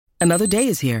Another day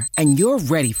is here, and you're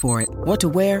ready for it. What to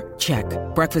wear? Check.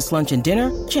 Breakfast, lunch, and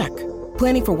dinner? Check.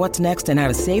 Planning for what's next and how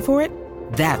to save for it?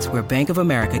 That's where Bank of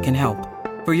America can help.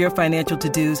 For your financial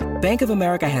to-dos, Bank of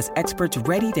America has experts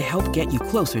ready to help get you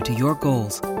closer to your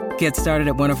goals. Get started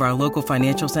at one of our local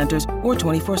financial centers or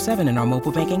 24/7 in our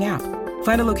mobile banking app.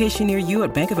 Find a location near you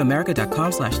at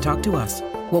bankofamerica.com/talktous.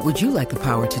 What would you like the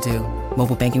power to do?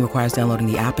 Mobile banking requires downloading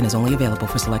the app and is only available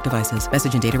for select devices.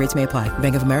 Message and data rates may apply.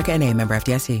 Bank of America N.A., member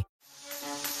FDIC.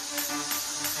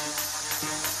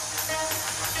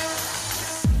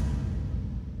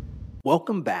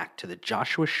 Welcome back to the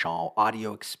Joshua Shaw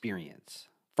audio experience.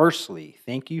 Firstly,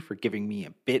 thank you for giving me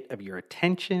a bit of your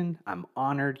attention. I'm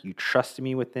honored you trusted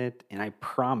me with it, and I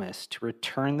promise to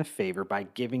return the favor by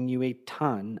giving you a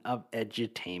ton of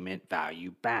edutainment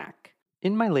value back.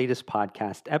 In my latest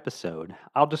podcast episode,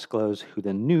 I'll disclose who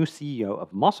the new CEO of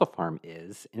MusclePharm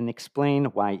is and explain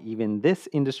why even this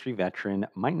industry veteran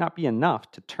might not be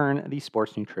enough to turn the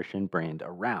sports nutrition brand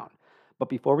around. But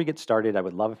before we get started, I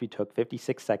would love if you took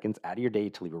 56 seconds out of your day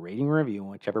to leave a rating and review on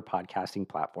whichever podcasting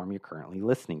platform you're currently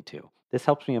listening to. This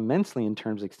helps me immensely in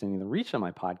terms of extending the reach of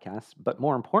my podcast, but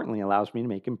more importantly, allows me to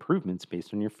make improvements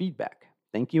based on your feedback.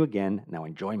 Thank you again. Now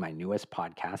enjoy my newest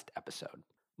podcast episode.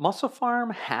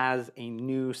 MusclePharm has a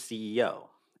new CEO,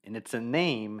 and it's a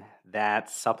name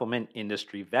that supplement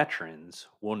industry veterans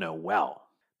will know well.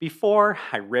 Before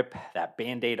I rip that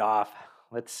Band-Aid off,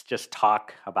 let's just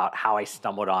talk about how I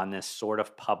stumbled on this sort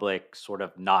of public, sort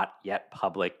of not yet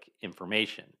public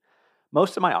information.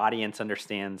 Most of my audience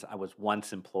understands I was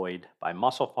once employed by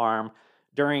MusclePharm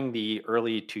during the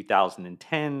early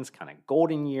 2010s, kind of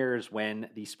golden years when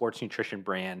the sports nutrition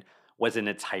brand was in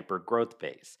its hyper growth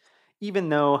phase. Even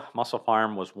though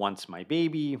MusclePharm was once my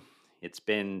baby, it's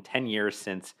been 10 years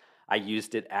since I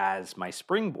used it as my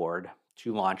springboard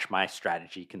to launch my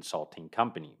strategy consulting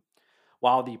company.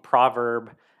 While the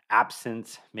proverb,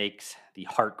 absence makes the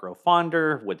heart grow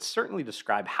fonder, would certainly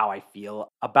describe how I feel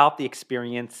about the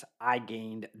experience I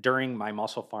gained during my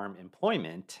MusclePharm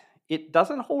employment, it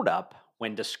doesn't hold up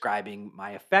when describing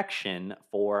my affection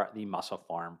for the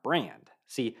MusclePharm brand.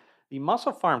 See, the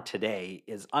MusclePharm today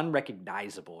is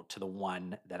unrecognizable to the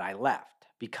one that I left.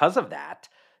 Because of that,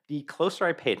 the closer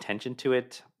I pay attention to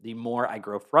it, the more I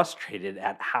grow frustrated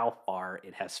at how far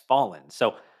it has fallen.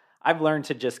 So I've learned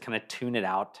to just kind of tune it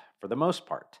out for the most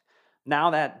part.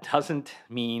 Now, that doesn't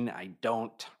mean I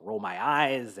don't roll my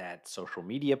eyes at social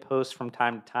media posts from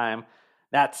time to time.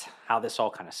 That's how this all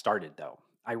kind of started, though.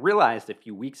 I realized a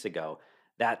few weeks ago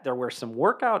that there were some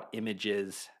workout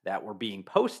images that were being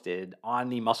posted on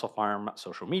the MusclePharm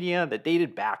social media that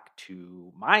dated back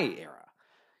to my era.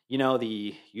 You know,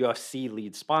 the UFC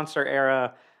lead sponsor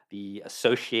era, the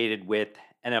associated with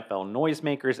NFL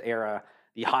noisemakers era,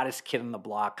 the hottest kid on the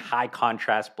block, high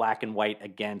contrast black and white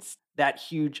against that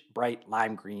huge bright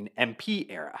lime green MP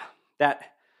era.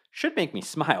 That should make me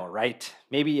smile, right?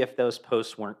 Maybe if those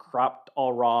posts weren't cropped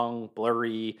all wrong,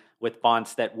 blurry, with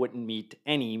fonts that wouldn't meet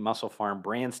any MusclePharm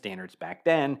brand standards back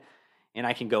then, and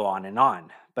I can go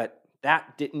on. But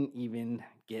that didn't even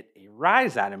get a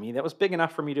rise out of me that was big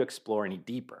enough for me to explore any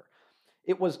deeper.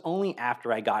 It was only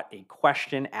after I got a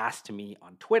question asked to me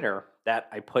on Twitter that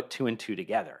I put two and two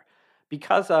together.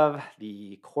 Because of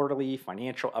the quarterly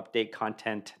financial update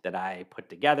content that I put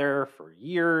together for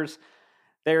years,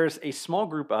 there's a small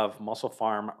group of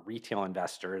MusclePharm retail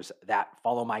investors that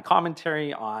follow my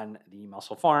commentary on the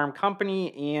MusclePharm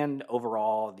company and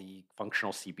overall the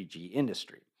functional CPG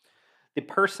industry. The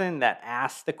person that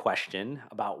asked the question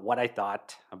about what I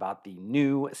thought about the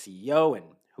new CEO and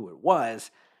who it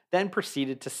was then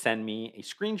proceeded to send me a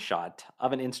screenshot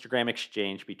of an Instagram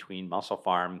exchange between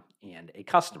MusclePharm and a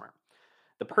customer.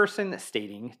 The person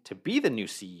stating to be the new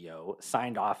CEO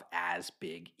signed off as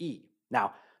Big E.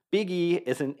 Now, Big E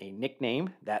isn't a nickname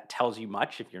that tells you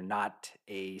much if you're not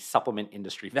a supplement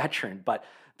industry veteran, but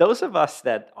those of us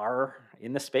that are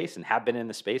in the space and have been in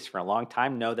the space for a long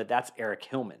time know that that's Eric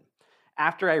Hillman.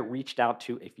 After I reached out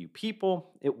to a few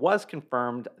people, it was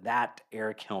confirmed that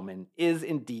Eric Hillman is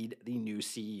indeed the new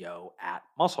CEO at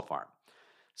MusclePharm.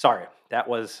 Sorry, that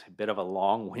was a bit of a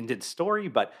long-winded story,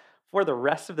 but for the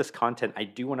rest of this content, I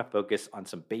do want to focus on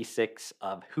some basics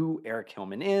of who Eric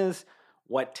Hillman is,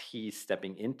 what he's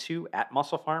stepping into at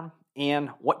MusclePharm, and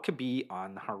what could be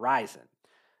on the horizon.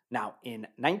 Now, in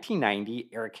 1990,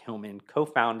 Eric Hillman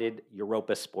co-founded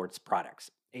Europa Sports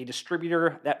Products, a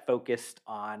distributor that focused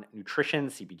on nutrition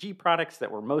CPG products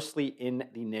that were mostly in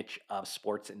the niche of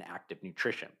sports and active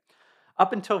nutrition.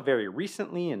 Up until very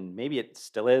recently, and maybe it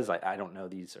still is, I don't know,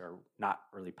 these are not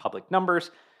really public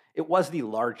numbers, it was the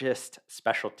largest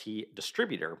specialty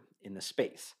distributor in the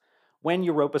space. when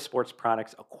Europa Sports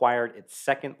Products acquired its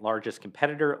second largest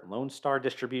competitor, Lone Star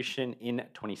Distribution, in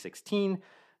 2016,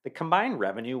 the combined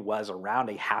revenue was around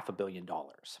a $500 million.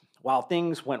 While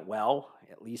things went well,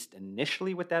 at least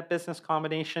initially with that business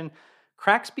combination,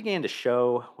 cracks began to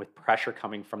show with pressure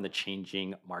coming from the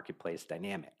changing marketplace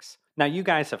dynamics. Now, you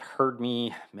guys have heard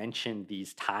me mention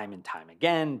these time and time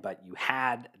again, but you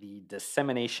had the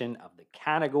dissemination of the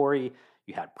category,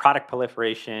 you had product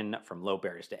proliferation from low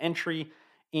barriers to entry,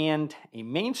 and a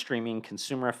mainstreaming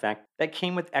consumer effect that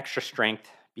came with extra strength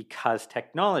because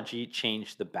technology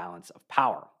changed the balance of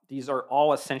power. These are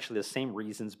all essentially the same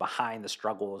reasons behind the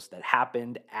struggles that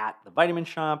happened at the Vitamin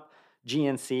Shop,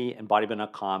 GNC, and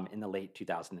Bodybuilding.com in the late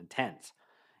 2010s.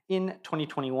 In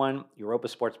 2021, Europa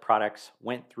Sports Products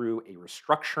went through a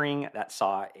restructuring that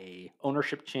saw a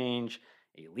ownership change,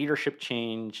 a leadership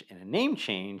change, and a name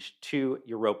change to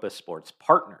Europa Sports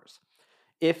Partners.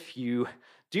 If you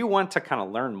do want to kind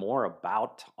of learn more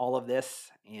about all of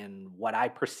this and what I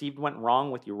perceived went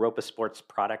wrong with Europa Sports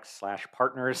Products /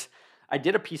 Partners, I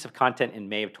did a piece of content in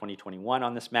May of 2021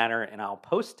 on this matter, and I'll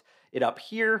post it up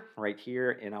here, right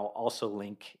here, and I'll also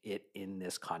link it in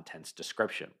this content's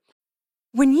description.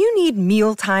 When you need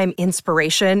mealtime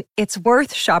inspiration, it's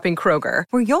worth shopping Kroger,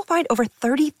 where you'll find over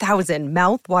 30,000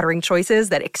 mouth-watering choices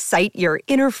that excite your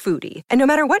inner foodie. And no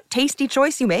matter what tasty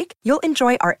choice you make, you'll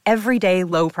enjoy our everyday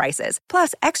low prices,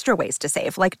 plus extra ways to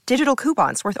save, like digital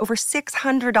coupons worth over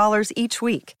 $600 each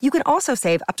week. You can also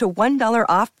save up to $1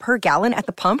 off per gallon at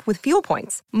the pump with fuel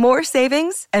points. More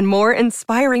savings and more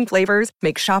inspiring flavors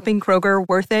make shopping Kroger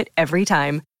worth it every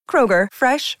time. Kroger,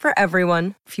 fresh for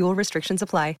everyone. Fuel restrictions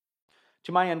apply.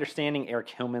 To my understanding, Eric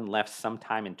Hillman left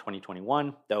sometime in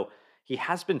 2021, though he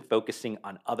has been focusing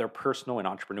on other personal and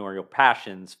entrepreneurial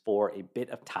passions for a bit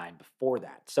of time before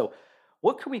that. So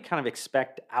what can we kind of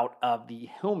expect out of the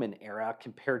Hillman era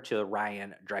compared to the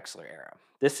Ryan Drexler era?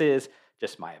 This is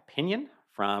just my opinion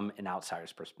from an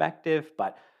outsider's perspective,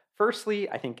 but firstly,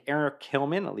 I think Eric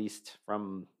Hillman, at least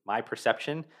from my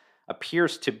perception,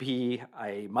 appears to be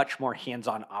a much more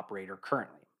hands-on operator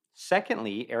currently.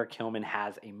 Secondly, Eric Hillman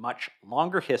has a much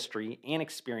longer history and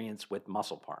experience with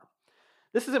MusclePharm.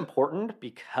 This is important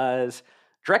because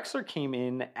Drexler came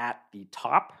in at the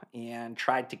top and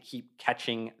tried to keep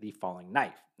catching the falling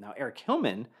knife. Now, Eric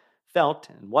Hillman felt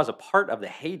and was a part of the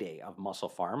heyday of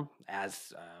MusclePharm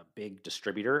as a big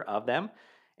distributor of them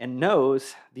and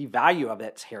knows the value of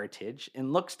its heritage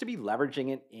and looks to be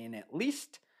leveraging it in at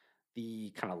least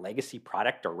the kind of legacy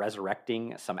product or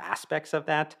resurrecting some aspects of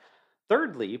that.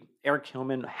 Thirdly, Eric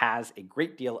Hillman has a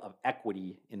great deal of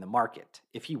equity in the market.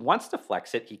 If he wants to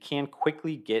flex it, he can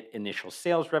quickly get initial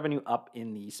sales revenue up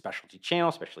in the specialty channel,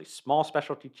 especially small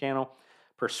specialty channel,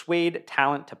 persuade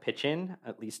talent to pitch in,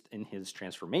 at least in his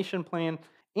transformation plan,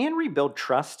 and rebuild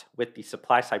trust with the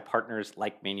supply side partners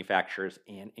like manufacturers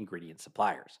and ingredient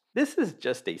suppliers. This is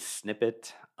just a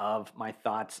snippet of my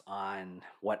thoughts on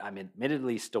what I'm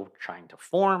admittedly still trying to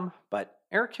form, but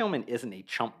Eric Hillman isn't a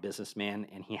chump businessman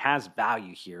and he has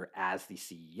value here as the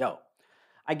CEO.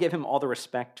 I give him all the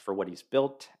respect for what he's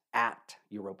built at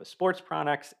Europa Sports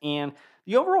Products and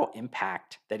the overall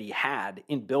impact that he had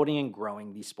in building and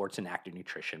growing the sports and active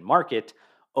nutrition market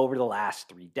over the last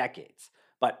 3 decades.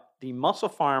 But the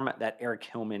MusclePharm that Eric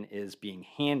Hillman is being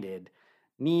handed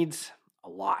needs a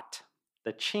lot.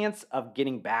 The chance of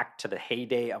getting back to the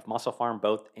heyday of MusclePharm,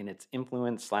 both in its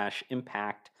influence /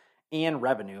 impact and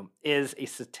revenue, is a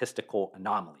statistical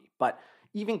anomaly. But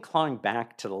even clawing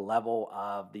back to the level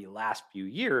of the last few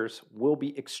years will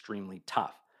be extremely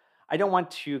tough. I don't want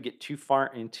to get too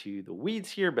far into the weeds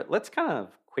here, but let's kind of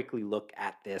quickly look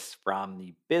at this from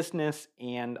the business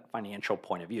and financial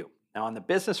point of view. Now, on the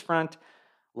business front,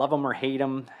 love him or hate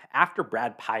him, after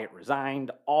Brad Pyatt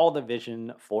resigned, all the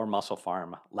vision for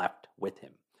MusclePharm left with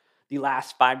him. The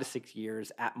last 5 to 6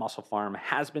 years at MusclePharm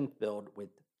has been filled with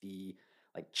the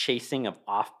chasing of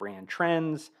off-brand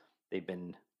trends. They've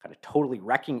been kind of totally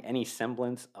wrecking any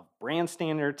semblance of brand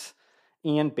standards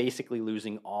and basically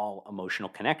losing all emotional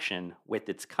connection with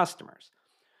its customers.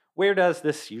 Where does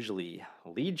this usually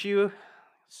lead you?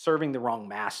 Serving the wrong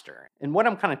master. And what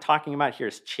I'm kind of talking about here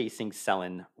is chasing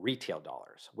selling retail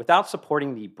dollars. Without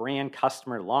supporting the brand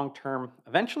customer long-term,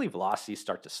 eventually velocities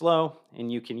start to slow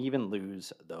and you can even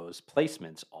lose those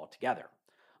placements altogether.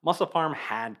 MusclePharm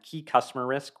had key customer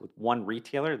risk with one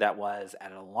retailer that was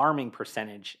at an alarming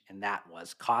percentage, and that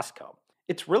was Costco.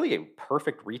 It's really a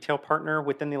perfect retail partner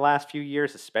within the last few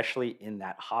years, especially in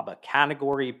that HABA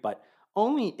category, but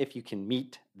only if you can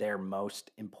meet their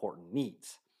most important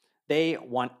needs. They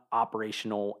want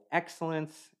operational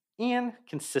excellence and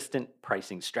consistent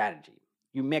pricing strategy.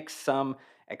 You mix some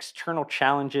external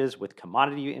challenges with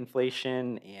commodity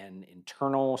inflation and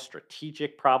internal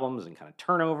strategic problems and kind of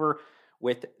turnover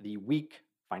with the weak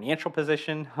financial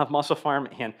position of MusclePharm,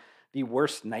 and the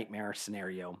worst nightmare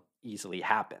scenario easily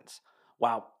happens.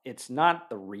 While it's not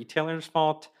the retailer's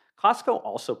fault, Costco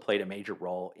also played a major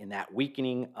role in that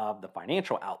weakening of the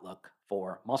financial outlook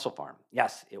for MusclePharm.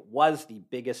 Yes, it was the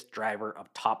biggest driver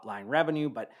of top line revenue,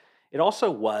 but it also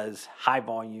was high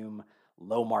volume,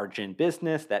 low margin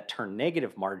business that turned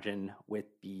negative margin with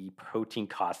the protein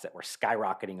costs that were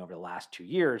skyrocketing over the last 2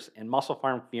 years, and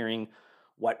MusclePharm fearing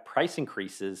what price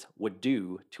increases would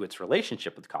do to its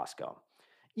relationship with Costco.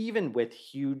 Even with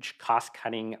huge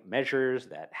cost-cutting measures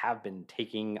that have been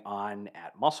taken on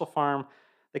at MusclePharm,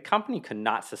 the company could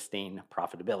not sustain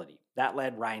profitability. That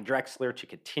led Ryan Drexler to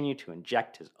continue to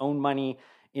inject his own money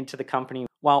into the company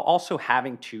while also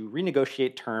having to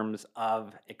renegotiate terms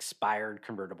of expired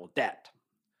convertible debt.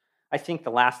 I think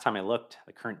the last time I looked,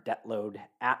 the current debt load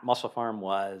at MusclePharm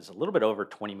was a little bit over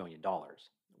 $20 million.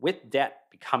 With debt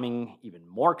becoming even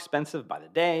more expensive by the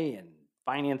day and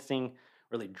financing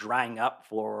really drying up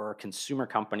for consumer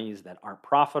companies that aren't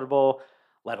profitable,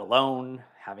 let alone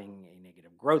having a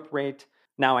negative growth rate,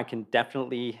 now I can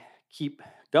definitely keep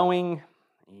going.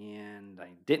 And I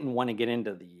didn't want to get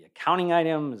into the accounting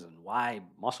items and why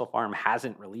MusclePharm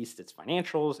hasn't released its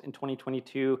financials in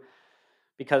 2022,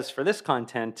 because for this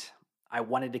content, I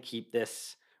wanted to keep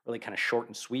this really kind of short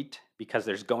and sweet because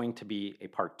there's going to be a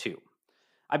part 2.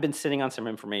 I've been sitting on some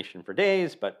information for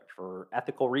days, but for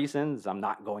ethical reasons, I'm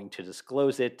not going to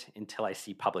disclose it until I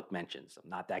see public mentions. I'm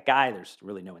not that guy. There's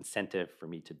really no incentive for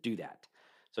me to do that.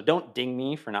 So don't ding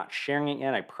me for not sharing it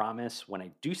yet. I promise when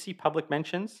I do see public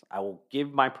mentions, I will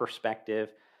give my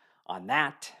perspective on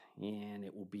that, and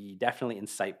it will be definitely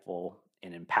insightful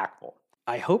and impactful.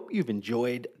 I hope you've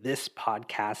enjoyed this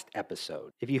podcast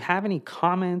episode. If you have any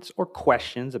comments or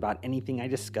questions about anything I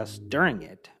discussed during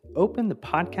it, open the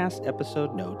podcast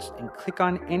episode notes and click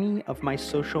on any of my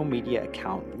social media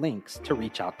account links to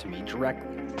reach out to me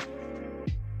directly.